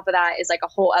kids on top of that is a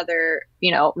whole other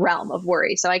realm of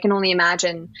worry. So I can only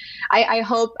imagine. I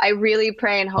really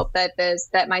pray and hope that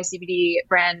my CBD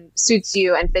brand suits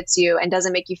you and fits you and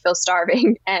doesn't make you feel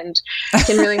starving and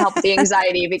can really help with the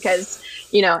anxiety because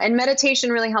and meditation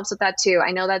really helps with that too.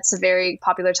 I know that's a very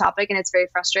popular topic and it's very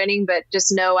frustrating, but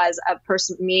just know as a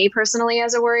person, me personally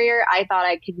as a worrier, I thought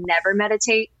I could never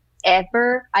meditate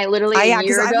ever. I literally a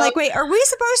year ago, I'm like, wait, are we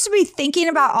supposed to be thinking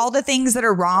about all the things that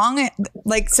are wrong?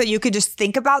 So you could just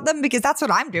think about them because that's what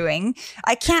I'm doing.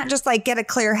 I can't just get a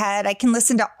clear head. I can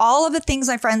listen to all of the things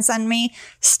my friends send me,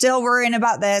 still worrying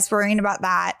about this, worrying about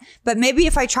that. But maybe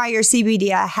if I try your CBD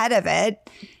ahead of it,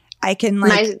 I can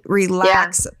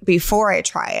relax before I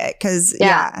try it. Cause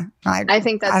I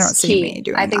think that's I don't key. See me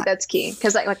doing I think that. That's key.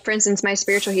 Cause for instance, my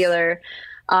spiritual healer,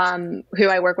 who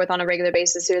I work with on a regular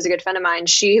basis, who is a good friend of mine,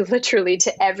 she literally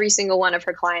to every single one of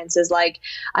her clients is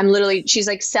she's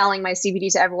selling my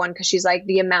CBD to everyone. Cause she's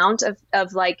the amount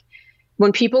of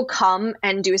when people come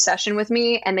and do a session with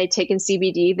me and they take in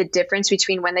CBD, the difference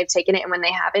between when they've taken it and when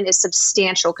they haven't is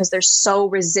substantial because they're so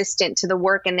resistant to the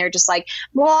work and they're just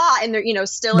blah, and they're,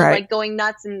 still right. going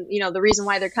nuts and, the reason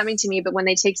why they're coming to me. But when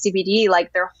they take CBD,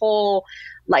 their whole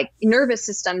nervous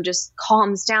system just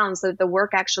calms down so that the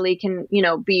work actually can,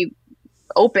 be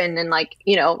open and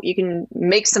you can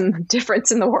make some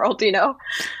difference in the world,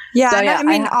 Yeah. So, And yeah, I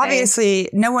mean, obviously,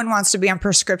 no one wants to be on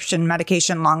prescription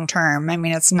medication long term. I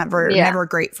mean, it's never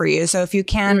great for you. So if you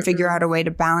can figure out a way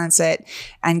to balance it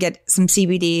and get some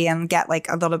CBD and get like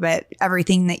a little bit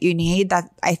everything that you need, that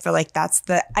I feel like that's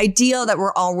the ideal that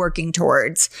we're all working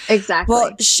towards. Exactly.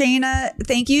 Well, Shayna,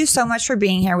 thank you so much for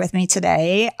being here with me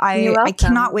today. You're welcome. I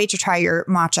cannot wait to try your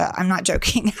matcha. I'm not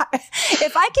joking.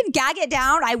 If I can gag it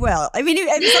down, I will. I mean,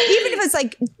 even if it's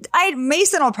like,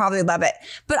 Mason will probably love it,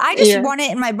 but I just want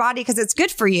it in my body because it's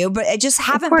good for you. But I just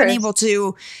haven't been able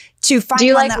to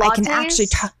find one that I can actually.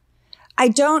 I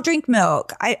don't drink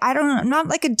milk. I'm not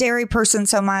like a dairy person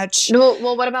so much. No,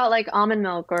 well, what about like almond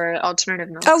milk or alternative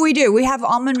milk? Oh, we do. We have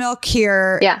almond milk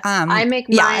here. Yeah. I make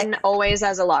mine always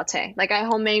as a latte. Like I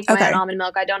homemake my own almond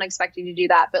milk. I don't expect you to do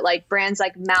that. But like brands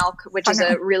like Malk, which is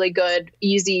a really good,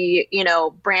 easy,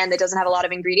 brand that doesn't have a lot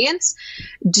of ingredients,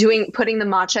 putting the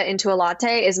matcha into a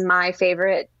latte is my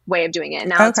favorite way of doing it.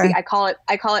 Now I call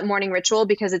it morning ritual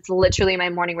because it's literally my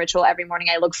morning ritual. Every morning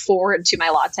I look forward to my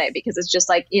latte because it's just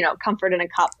like, comfort in a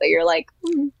cup that you're like,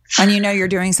 and you're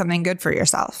doing something good for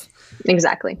yourself.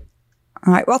 Exactly.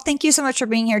 All right. Well, thank you so much for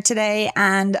being here today.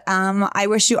 And I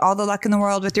wish you all the luck in the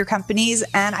world with your companies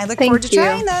and I look forward to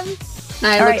trying them.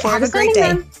 I look forward to have a great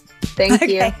day. Thank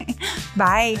you.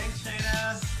 Bye. Thanks,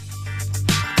 Shayna.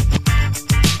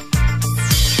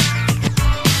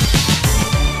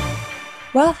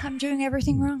 Well, I'm doing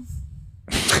everything wrong.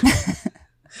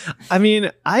 I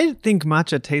mean, I think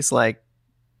matcha tastes like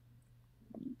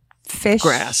fish,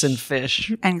 grass and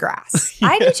fish. And grass.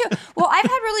 I do too. Well, I've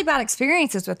had really bad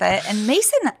experiences with it, and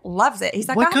Mason loves it. He's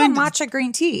like, I have a matcha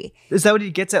green tea. Is that what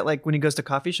he gets at like when he goes to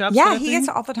coffee shops? Yeah, he gets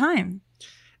it all the time.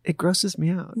 It grosses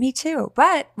me out. Me too.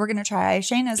 But we're going to try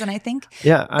Shayna's, and I think,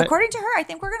 according to her, I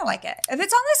think we're going to like it. If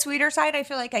it's on the sweeter side, I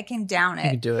feel like I can down it. You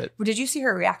can do it. Well, did you see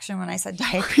her reaction when I said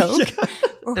Diet Coke?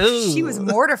 She was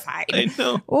mortified. I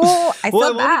know. Oh, I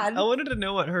feel bad. I wanted to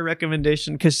know what her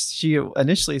recommendation, because she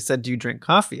initially said, do you drink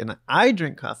coffee? And I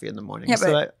drink coffee in the morning. Yeah,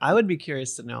 so I would be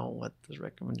curious to know what the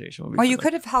recommendation would be. Well, you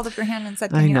could have held up your hand and said,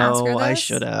 can you ask her this? I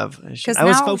should have. I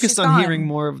was focused on hearing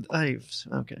more of,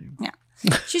 okay. Yeah.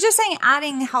 She's just saying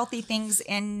adding healthy things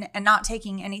in and not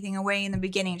taking anything away in the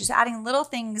beginning, just adding little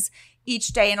things each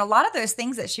day. And a lot of those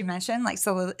things that she mentioned, like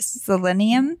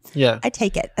selenium, I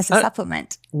take it as a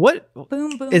supplement. What?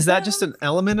 Boom, boom. Is that just an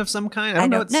element of some kind? I don't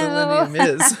know what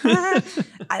selenium is.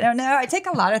 I don't know. I take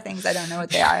a lot of things. I don't know what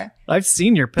they are. I've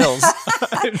seen your pills.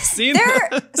 I've seen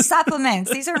They're supplements.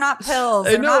 These are not pills.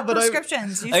 They're not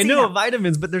prescriptions. I know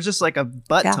vitamins, but there's just like a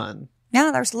butt ton.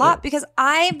 Yeah, there's a lot because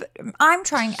I'm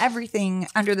trying everything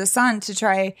under the sun to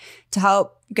try to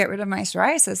help get rid of my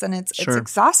psoriasis, and it's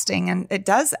exhausting, and it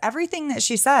does everything that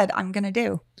she said I'm going to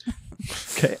do.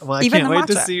 Okay, well, I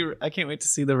can't wait to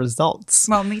see the results.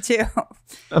 Well, me too.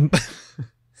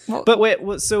 But wait,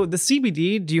 so the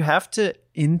CBD, do you have to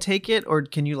intake it, or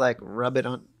can you like rub it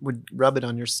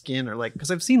on your skin, or like,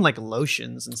 because I've seen like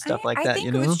lotions and stuff like that.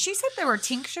 She said there were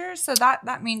tinctures, so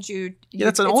that means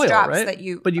that's an oil, right?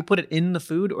 But you put it in the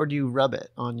food, or do you rub it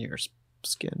on your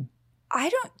skin?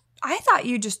 I thought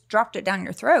you just dropped it down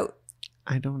your throat.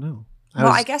 I don't know.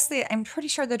 I guess I'm pretty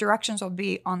sure the directions will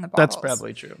be on the bottles. That's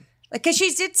probably true. Like, because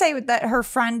she did say that her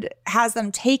friend has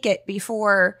them take it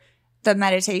before the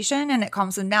meditation and it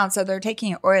calms them down. So they're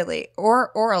taking it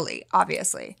orally,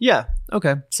 obviously. Yeah.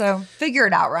 Okay. So figure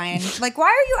it out, Ryan. Like, why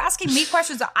are you asking me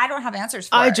questions that I don't have answers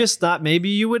for? I just thought maybe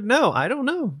you would know. I don't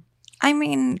know. I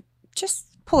mean, just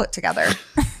pull it together.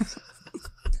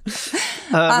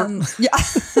 Yeah.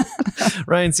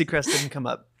 Ryan Seacrest didn't come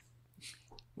up.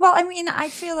 Well, I mean, I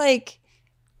feel like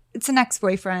it's an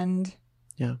ex-boyfriend.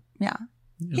 Yeah.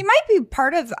 He might be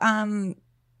part of,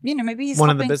 maybe he's one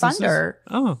of the helping businesses. fund her.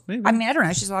 Oh, maybe. I mean, I don't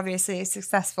know. She's obviously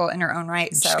successful in her own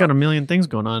right. So she's got a million things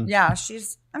going on. Yeah,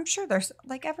 I'm sure there's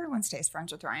like everyone stays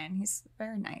friends with Ryan. He's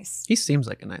very nice. He seems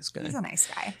like a nice guy. He's a nice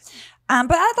guy.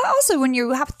 But I thought also when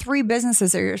you have 3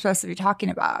 businesses that you're supposed to be talking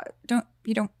about,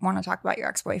 you don't want to talk about your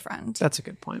ex-boyfriend. That's a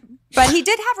good point. But he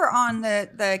did have her on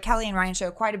the Kelly and Ryan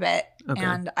show quite a bit. Okay.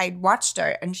 And I watched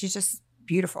her and she's just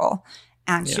beautiful.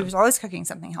 And she was always cooking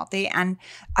something healthy. And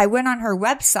I went on her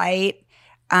website,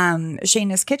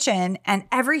 Shayna's Kitchen, and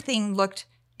everything looked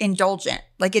indulgent.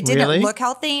 Like it didn't look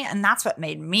healthy. And that's what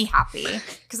made me happy.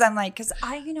 Because I'm like,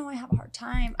 I have a hard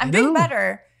time. I'm doing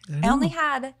better. I only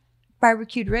had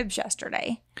barbecued ribs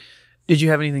yesterday. Did you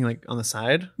have anything like on the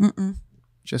side? Mm-mm.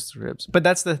 Just ribs. But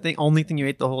that's the only thing you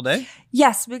ate the whole day?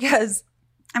 Yes, because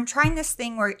I'm trying this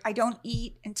thing where I don't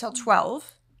eat until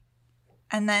 12.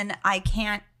 And then I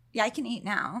can eat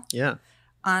now. Yeah.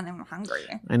 and I'm hungry.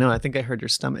 I know. I think I heard your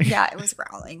stomach. Yeah, it was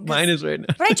growling. Mine is right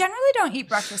now. But I generally don't eat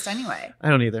breakfast anyway. I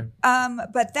don't either.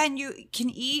 But then you can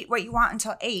eat what you want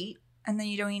until 8, and then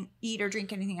you don't eat or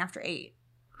drink anything after 8.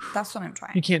 That's what I'm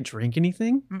trying. You can't drink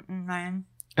anything? Man.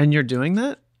 And you're doing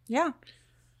that? Yeah.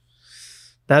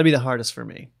 That'd be the hardest for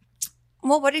me.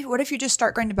 Well, what if you just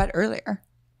start going to bed earlier?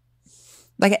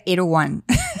 Like at 8:01.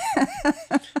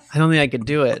 I don't think I could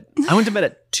do it. I went to bed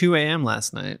at 2 a.m.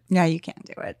 last night. Yeah, you can't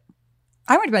do it.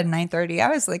 I went to bed at 9:30. I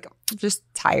was like just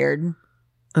tired. And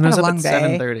I was Had a up long at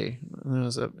day.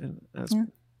 7:30.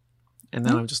 And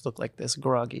then I just look like this,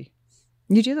 groggy.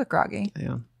 You do look groggy.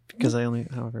 Yeah. Because I only,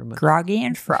 however much. Groggy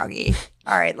and froggy.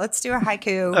 All right, let's do a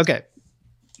haiku. Okay.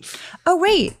 Oh,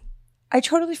 wait. I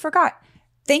totally forgot.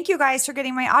 Thank you guys for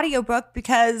getting my audiobook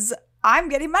because I'm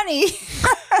getting money.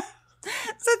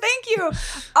 So thank you.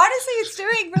 Honestly, it's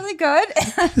doing really good.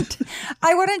 And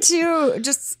I wanted to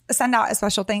just send out a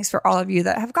special thanks for all of you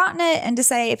that have gotten it and to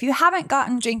say if you haven't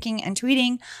gotten Drinking and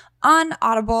Tweeting on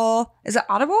Audible, is it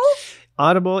Audible?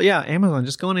 Audible. Yeah. Amazon.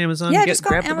 Just go on Amazon. Yeah, just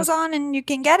go on Amazon and you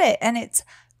can get it. And it's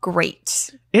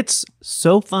great. It's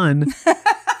so fun.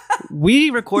 We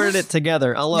recorded it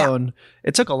together alone. Yeah.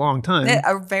 It took a long time.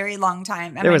 A very long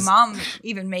time. And my mom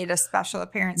even made a special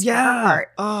appearance for her part.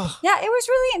 Oh. Yeah, it was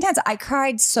really intense. I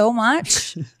cried so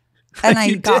much. And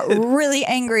I got really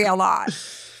angry a lot.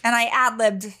 And I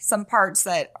ad-libbed some parts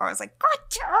that I was like,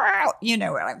 you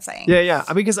know what I'm saying. Yeah.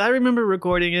 Because I remember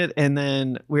recording it and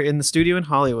then we're in the studio in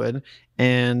Hollywood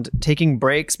and taking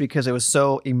breaks because it was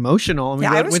so emotional. And we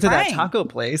went to that taco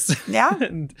place. Yeah.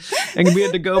 and we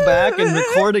had to go back and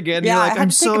record again. Yeah, You're like,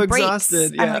 I'm so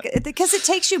exhausted. Yeah. Because it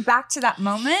takes you back to that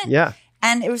moment. Yeah.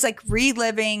 And it was like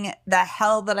reliving the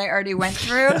hell that I already went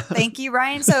through. Thank you,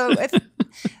 Ryan. So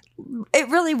it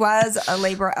really was a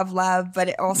labor of love, but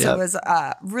it also was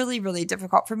really, really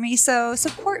difficult for me. So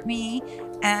support me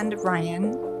and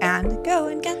Ryan and go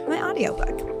and get my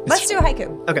audiobook. Let's do a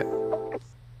haiku. Okay.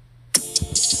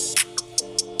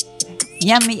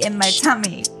 Yummy in my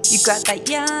tummy. You got that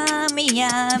yummy,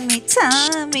 yummy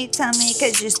tummy, tummy.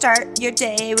 Because you start your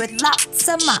day with lots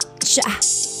of matcha.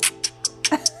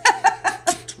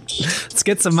 Let's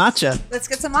get some matcha. Let's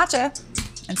get some matcha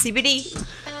and CBD.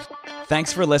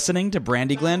 Thanks for listening to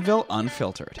Brandy Glanville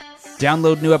Unfiltered.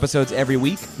 Download new episodes every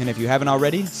week, and if you haven't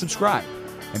already, subscribe.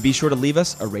 And be sure to leave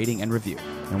us a rating and review.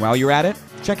 And while you're at it,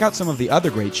 check out some of the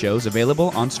other great shows available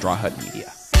on Straw Hut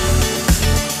Media.